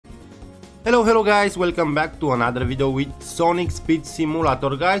Hello guys, welcome back to another video with Sonic Speed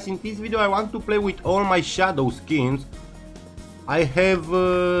Simulator. Guys, in this video I want to play with all my shadow skins. I have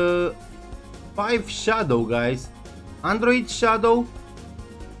 5 shadow, guys. Android shadow,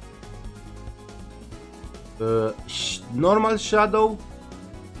 normal shadow,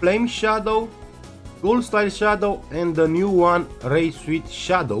 flame shadow, gold style shadow, and the new one, Racesuit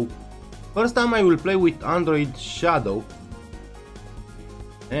shadow. First time I will play with Android shadow.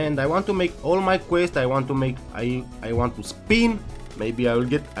 And I want to make all my quests. I want to spin. Maybe I will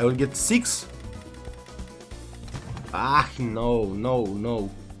get 6. No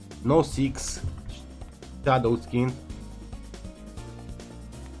 6 shadow skin.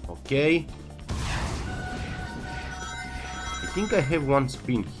 Okay, I think I have one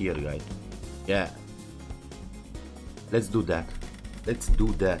spin here, guys. Yeah, let's do that.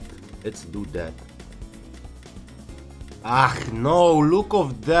 No, look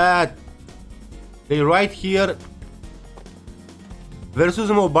of that. They write here versus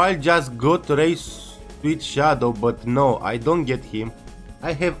mobile just got Racesuit shadow, but no, I don't get him.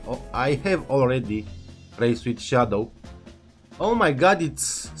 I have already Racesuit shadow. Oh my god,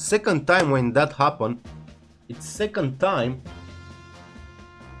 it's second time when that happened. It's second time.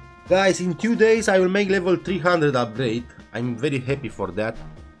 Guys, in 2 days I will make level 300 upgrade. I'm very happy for that.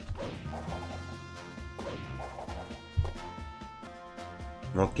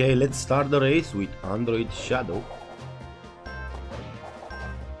 Okay, let's start the race with Android shadow.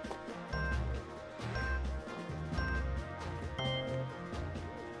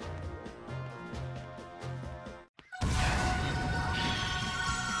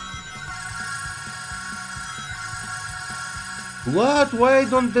 What? Why I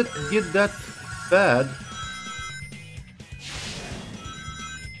don't get that bad?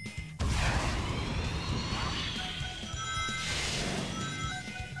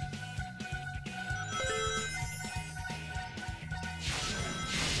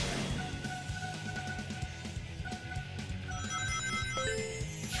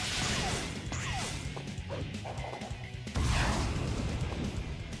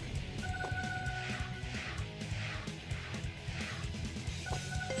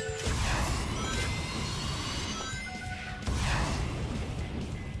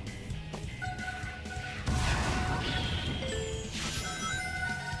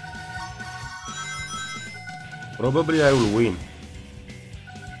 Probably I will win.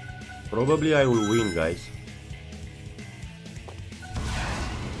 Guys.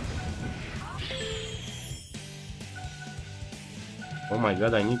 Oh my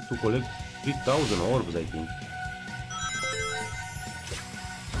god, I need to collect 3000 orbs, I think.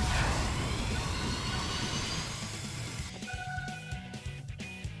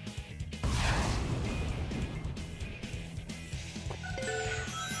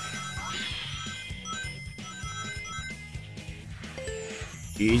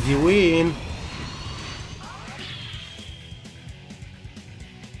 Easy win.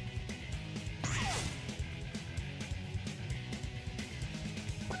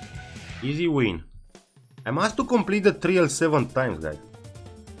 Easy win. I must to complete the trial 7 times, guys.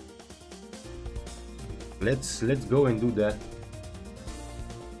 Let's go and do that.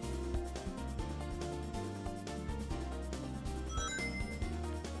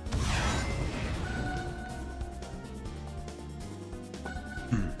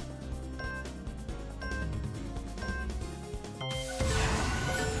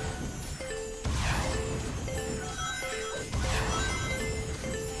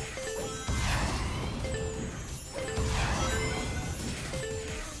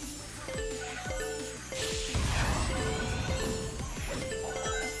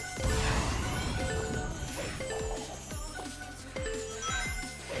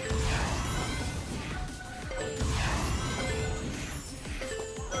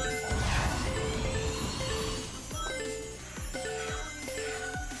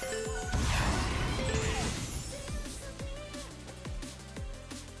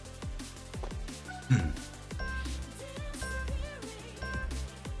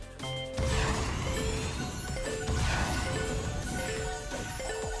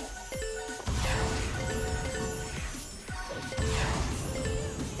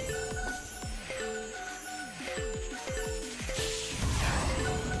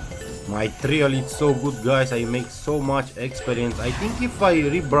 My trial is so good, guys. I make so much experience. I think if I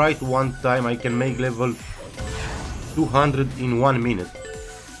rewrite one time I can make level 200 in 1 minute.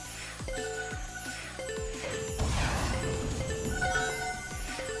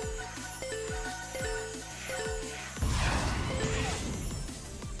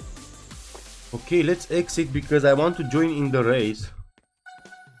 Okay, let's exit because I want to join in the race.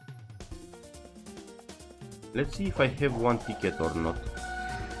 Let's see if I have one ticket or not.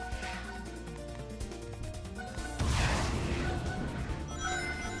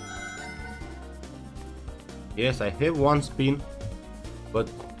 Yes, I have one spin, but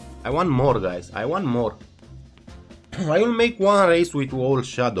I want more, guys. I want more. I will make one race with all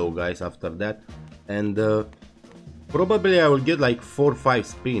shadow, guys, after that, and probably I will get like 4 or 5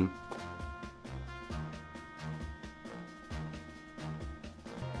 spin.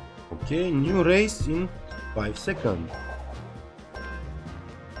 Okay, new race in 5 seconds.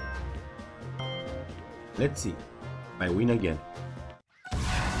 Let's see. I win again.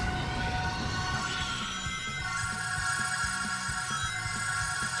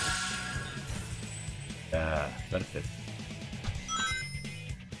 Perfect.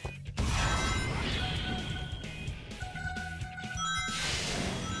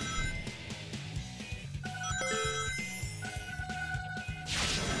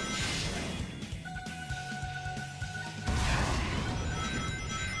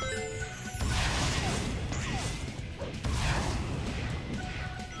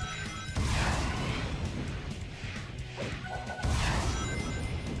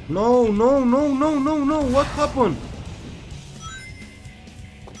 No, no, no, no, no, no, what happened?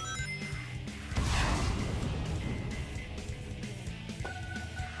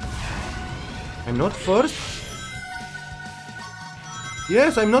 I'm not first?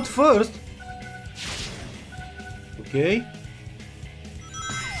 Yes, I'm not first. Okay.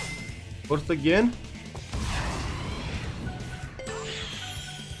 First again.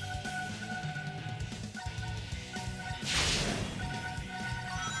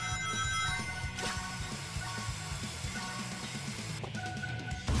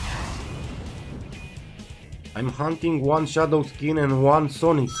 I'm hunting one Shadow skin and one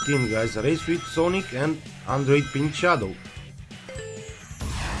Sonic skin, guys. Racesuit Sonic and Android Pink Shadow.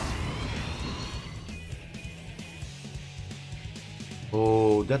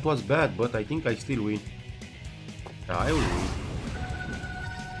 Oh, that was bad, but I think I still win. Yeah, I will win.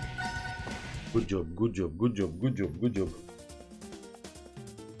 Good job, good job, good job, good job, good job.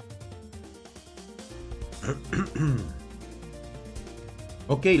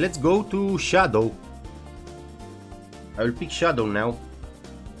 Okay, let's go to Shadow. I will pick Shadow now.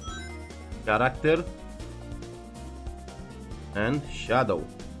 Character and Shadow.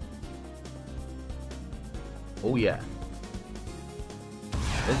 Oh yeah.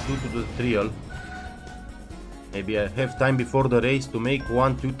 Let's go to the trial. Maybe I have time before the race to make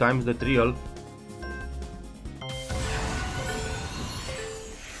 1-2 times the trial.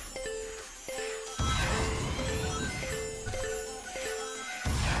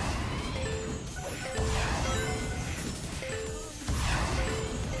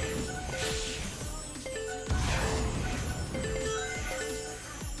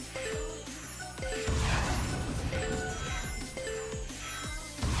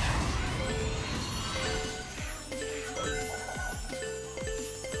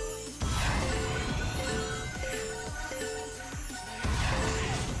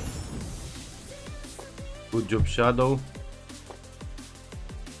 Good job, Shadow.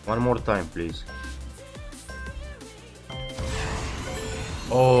 One more time, please.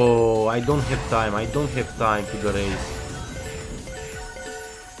 Oh, I don't have time. I don't have time to the race.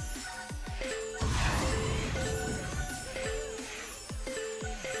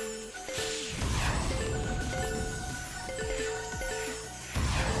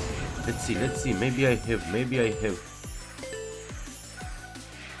 Let's see. Maybe I have.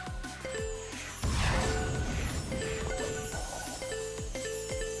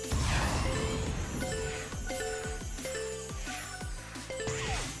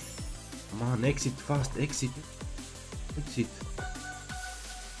 Come on, exit fast, exit.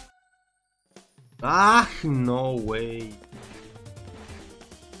 Ah, no way.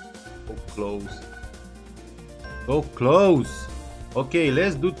 So close. So close. Okay,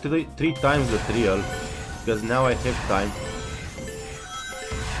 let's do three times the trial, because now I have time.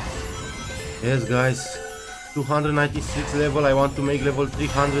 Yes, guys. 296 level. I want to make level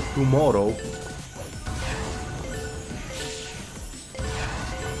 300 tomorrow.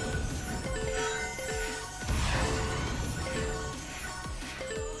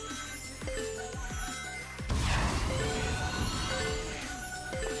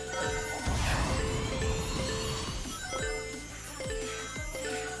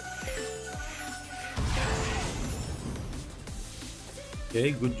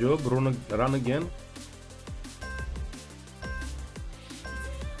 Okay, good job. Run again.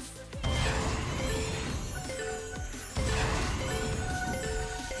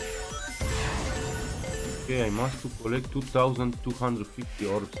 Okay, I must collect 2250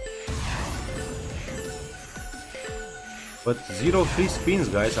 orbs. But 0 free spins,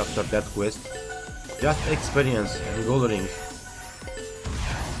 guys, after that quest. Just experience and gold rings.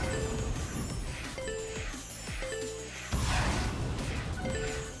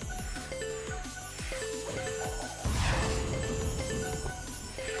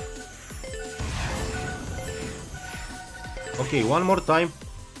 Okay, one more time.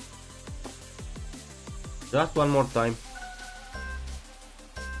 Just one more time.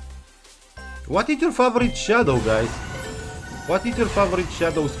 What is your favorite shadow, guys? What is your favorite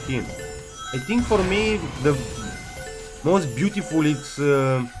shadow skin? I think for me the most beautiful is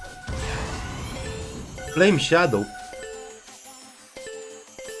Flame Shadow.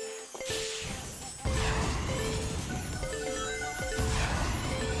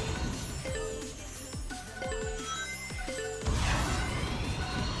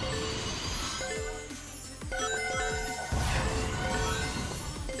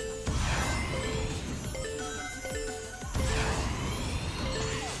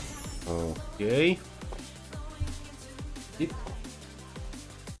 Okay.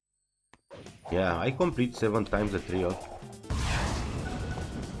 Yeah, I complete 7 times the trio.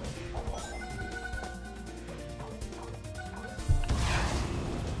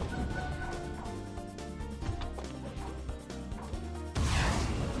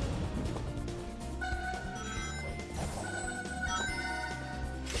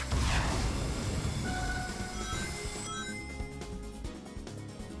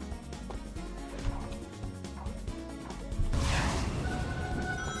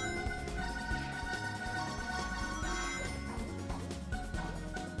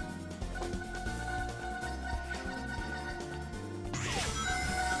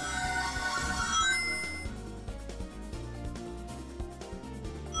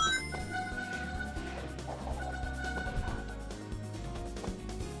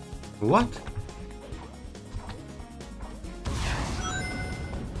 What?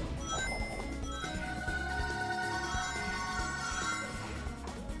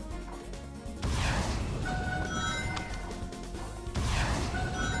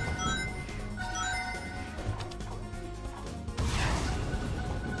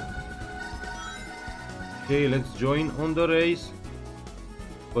 Okay, let's join on the race.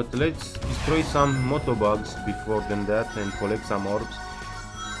 But let's destroy some motobugs before than that and collect some orbs.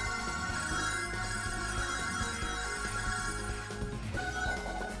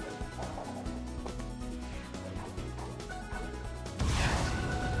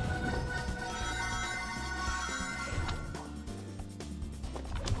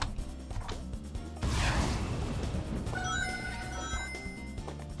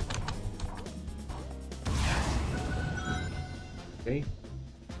 Okay.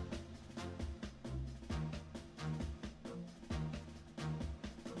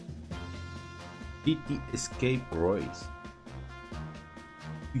 PT Escape Royce.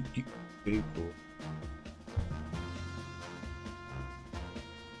 PT Escape Royce.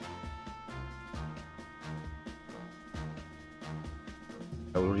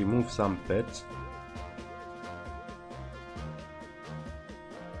 I will remove some pets.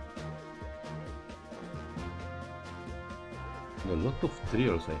 A lot of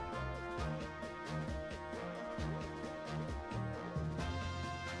trials, eh?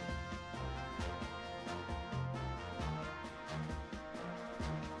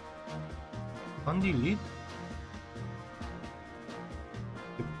 Candy lead?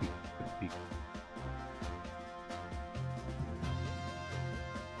 Epic.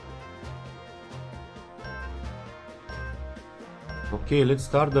 Okay, let's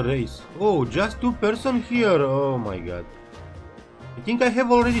start the race. Oh, just 2 person here. Oh my god. I think I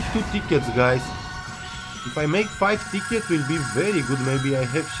have already 2 tickets, guys. If I make 5 tickets, will be very good. Maybe I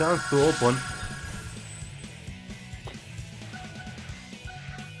have chance to open.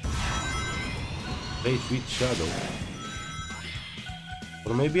 Racesuit Shadow.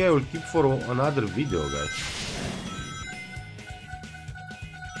 Or maybe I will keep for another video, guys.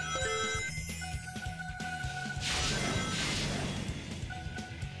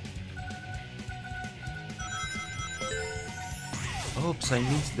 Oops, I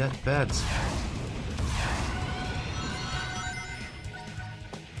missed that pads.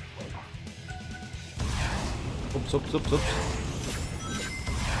 Oops. Good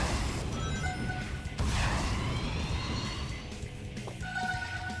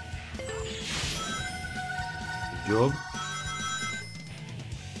job.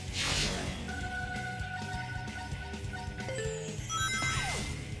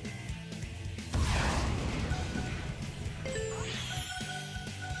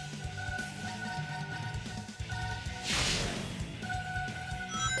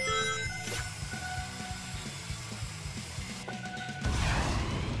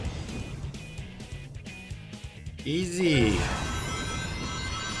 Easy.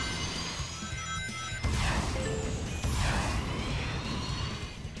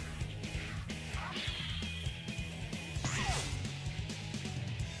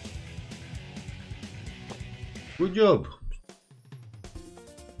 Good job.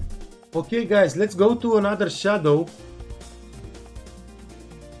 Okay guys, let's go to another shadow.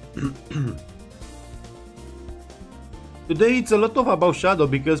 Today it's a lot of about shadow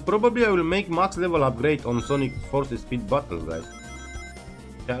because probably I will make max level upgrade on Sonic Force Speed Battle, guys.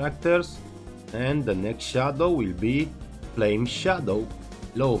 Characters, and the next shadow will be Flame Shadow.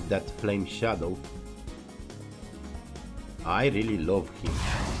 Love that Flame Shadow. I really love him.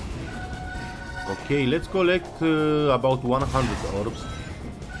 Okay, let's collect about 100 orbs.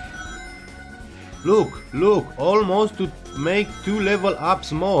 Look, almost to make 2 level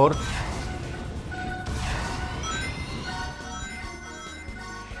ups more.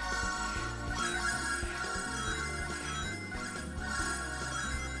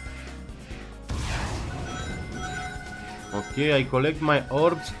 Okay, I collect my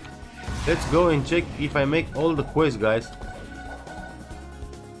orbs. Let's go and check if I make all the quests, guys.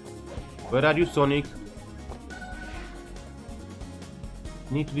 Where are you, Sonic?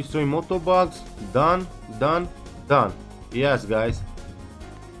 Need to destroy motobugs. Done. Yes, guys.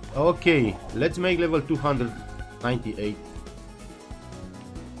 Okay, let's make level 298.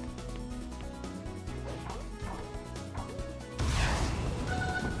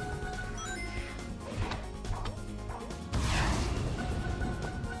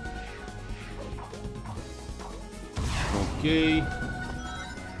 Okay,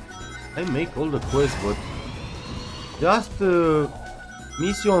 I make all the quests, but just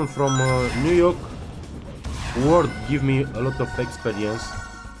mission from New York World give me a lot of experience.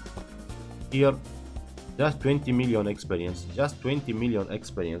 Here, just 20 million experience. Just 20 million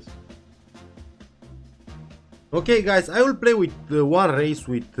experience. Okay, guys, I will play with one race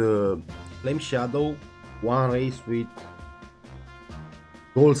with Flame Shadow, one race with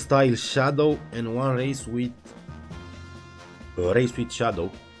Gold Style Shadow, and one race with Racesuit Shadow.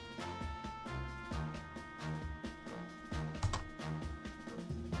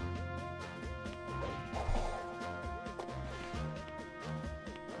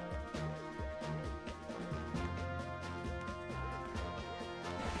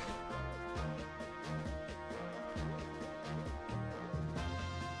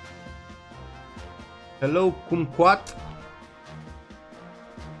 Hello, Kumquat.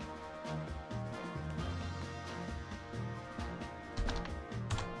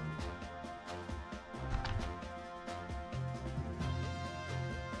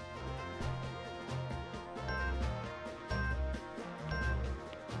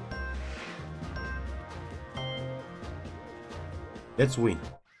 Let's win.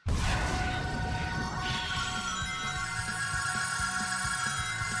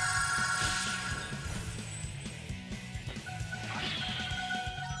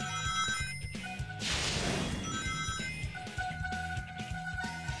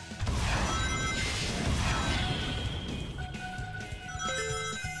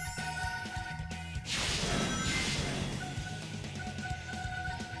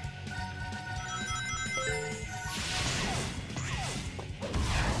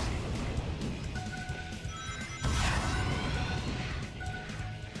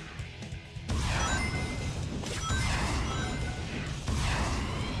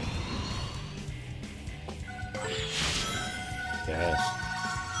 Yes.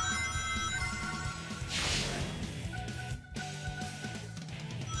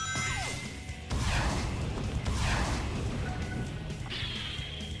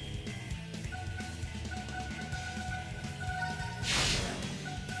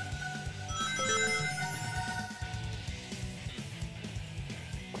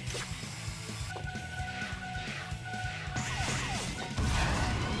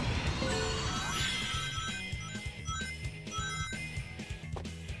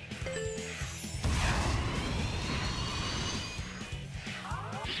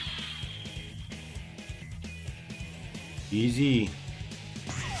 Easy.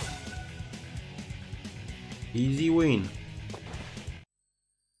 Easy win.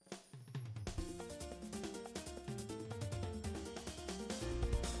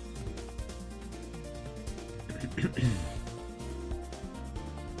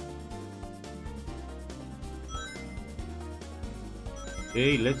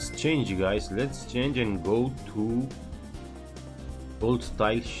 Okay, let's change, guys. Let's change and go to Gold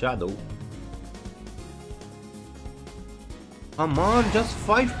Style Shadow. Come on, just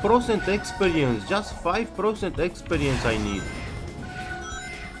 5% experience. Just 5% experience I need.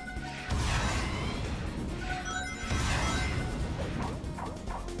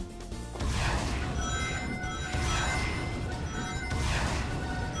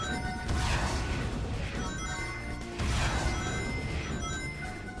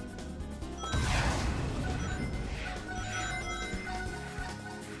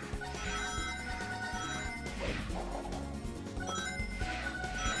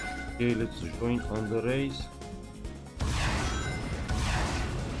 Okay, let's join on the race.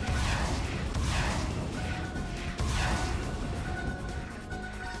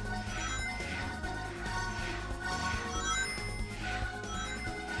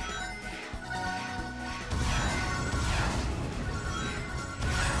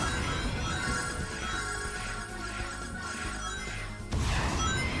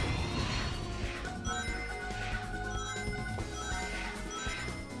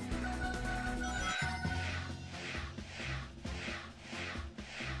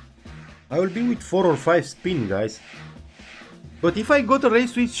 I will be with 4 or 5 spin, guys. But if I got a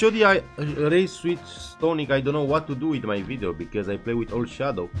Racesuit Shoddy, Racesuit Stonic, I don't know what to do with my video because I play with all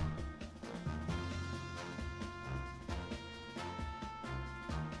Shadow.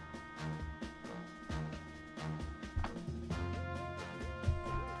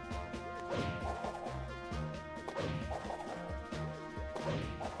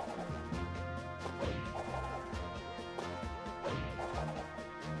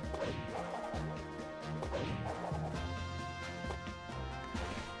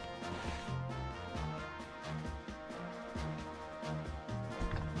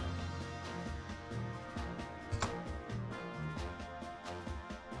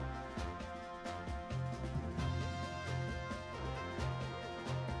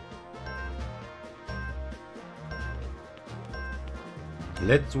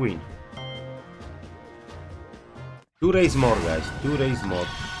 Let's win. 2 race more, guys. 2 race more.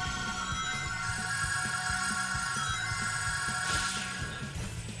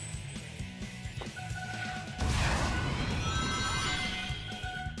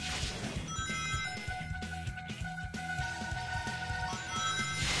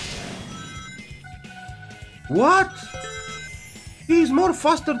 What? He's more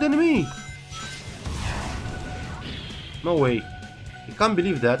faster than me. No way. I can't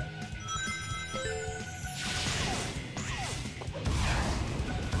believe that.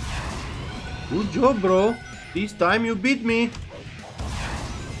 Good job, bro. This time you beat me.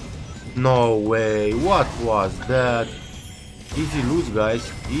 No way. What was that? Easy lose, guys.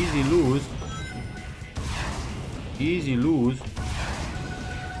 Easy lose. Easy lose.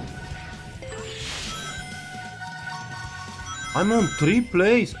 I'm on 3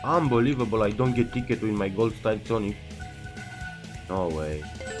 plays. Unbelievable. I don't get ticket with my gold style Tony. No way.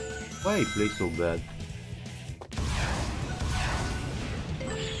 Why I play so bad?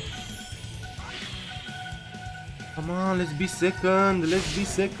 Come on, let's be second. Let's be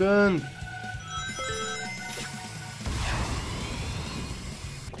second.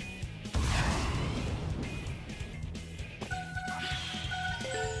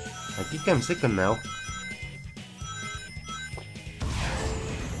 I think I'm second now.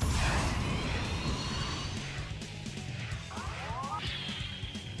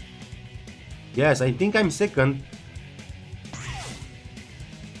 Yes, I think I'm second.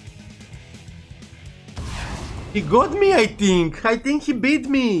 He got me, I think. I think he beat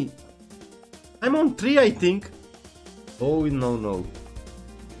me. I'm on 3, I think. Oh, no, no.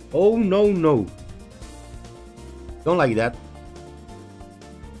 Oh, no, no. Don't like that.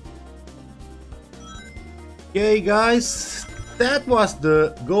 Okay, guys. That was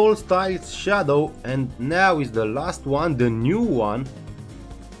the gold style Shadow. And now is the last one, the new one.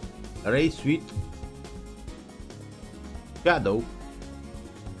 Racesuit Shadow.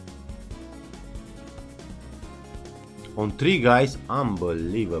 On 3, guys.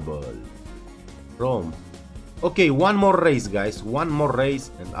 Unbelievable. From. Okay, one more race, guys. One more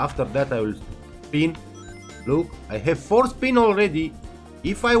race. And after that I will spin. Look, I have 4 spin already.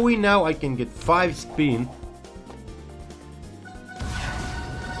 If I win now, I can get 5 spin.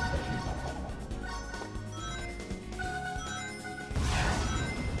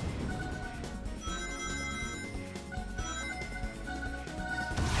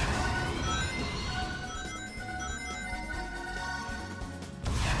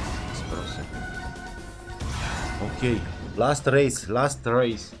 Okay, last race, last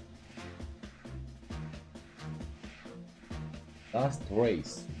race. Last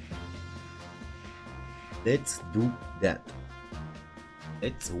race. Let's do that.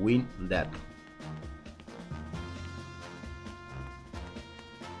 Let's win that.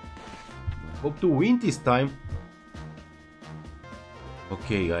 Hope to win this time.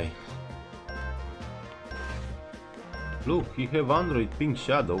 Okay, guy. Look, he have Android Pink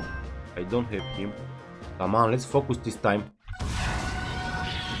Shadow. I don't have him. Come on, let's focus this time.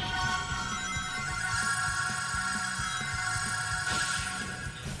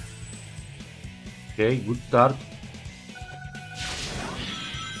 Okay, good start.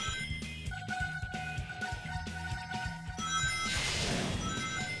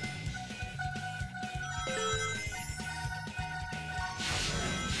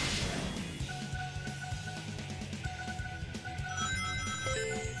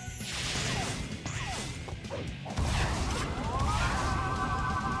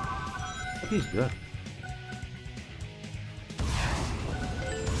 What is that?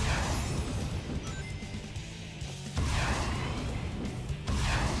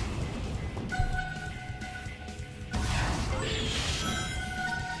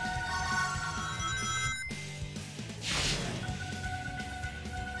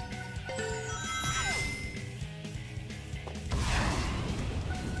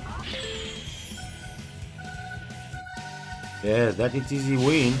 Yes, that is easy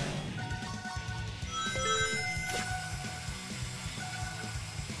win.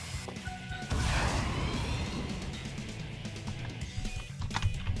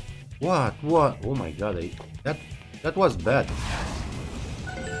 What? What? Oh my god, that was bad.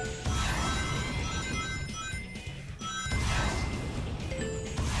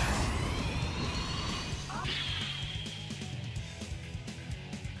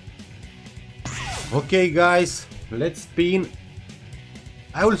 Okay guys, let's spin.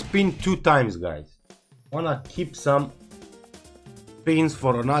 I will spin 2 times guys. Wanna keep some spins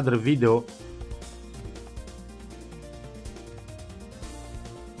for another video.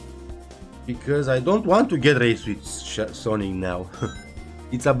 Because I don't want to get Racesuit Sonic now.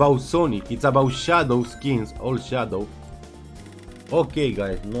 It's about Sonic, it's about Shadow skins, all Shadow. Okay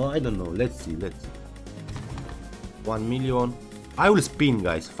guys, no, I don't know, let's see. 1 million. I will spin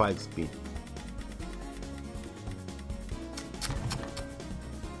guys, 5 spin.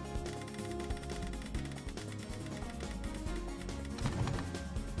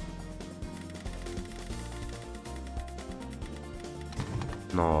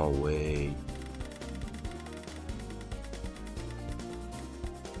 No way.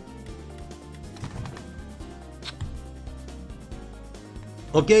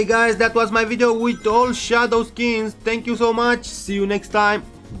 Okay guys, that was my video with all Shadow skins. Thank you so much. See you next time.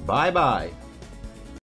 Bye bye.